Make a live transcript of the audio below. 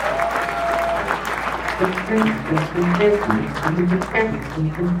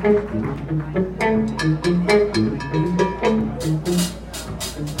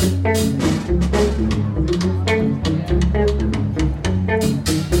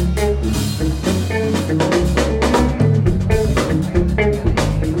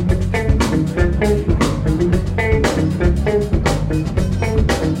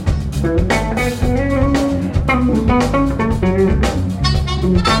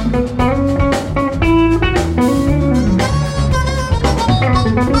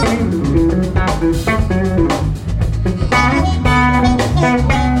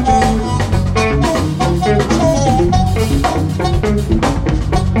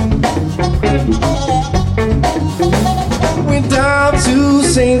Went down to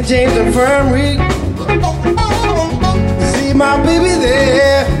St. James Infirmary to see my baby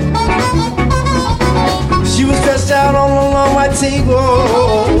there. She was stretched out along my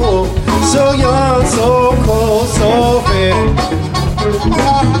table, so young, so cold, so fair.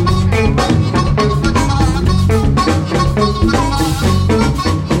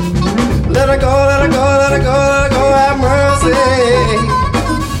 Let her go, let her go, let her go, let her go, have mercy.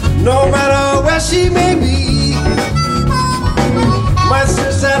 No matter where she may be, might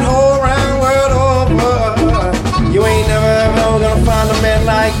search that whole round world over. You ain't never ever gonna find a man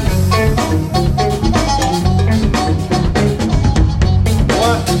like me.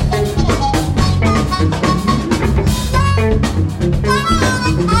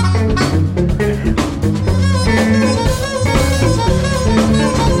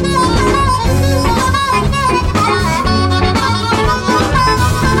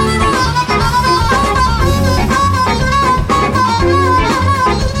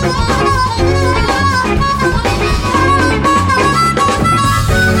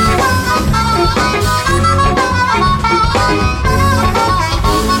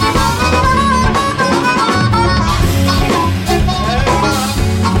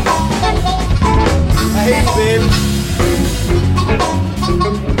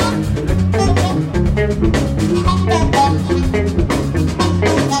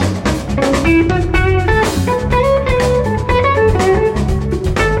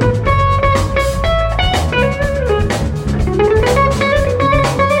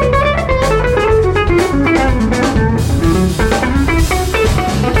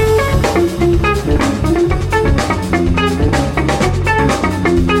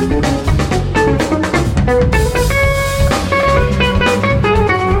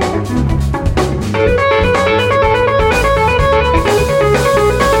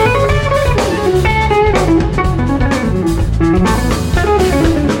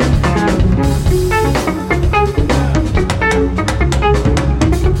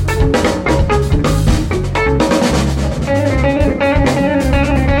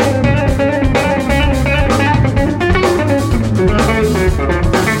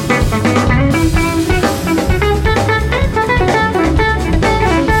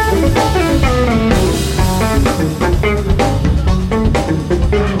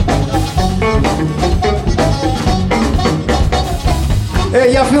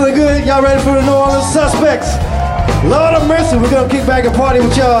 Hey, y'all feeling good? Y'all ready for the New Orleans Suspects? Lord of mercy, we're gonna kick back and party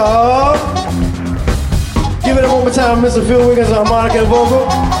with y'all. Give it up one more time, Mr. Phil Wiggins on harmonica and vocal.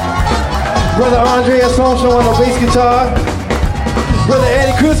 Brother Andreas Holmstrom on the bass guitar. Brother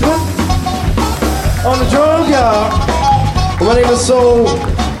Eddie Crispin on the drums, y'all. My name is Soul.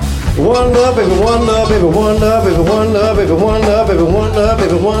 One love, baby, one love, baby, one love, baby, one love, baby, one love, baby, one love,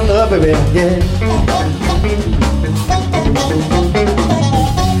 baby, one love, baby, yeah.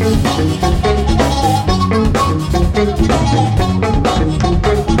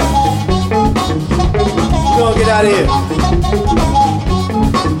 We're gonna get out of here.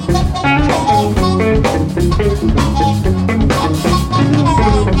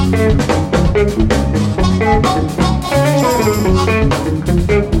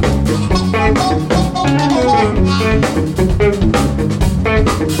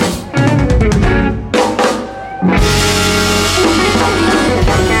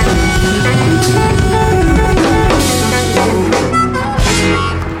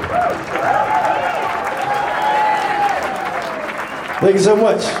 Thank you so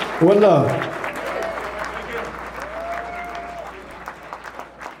much. One love.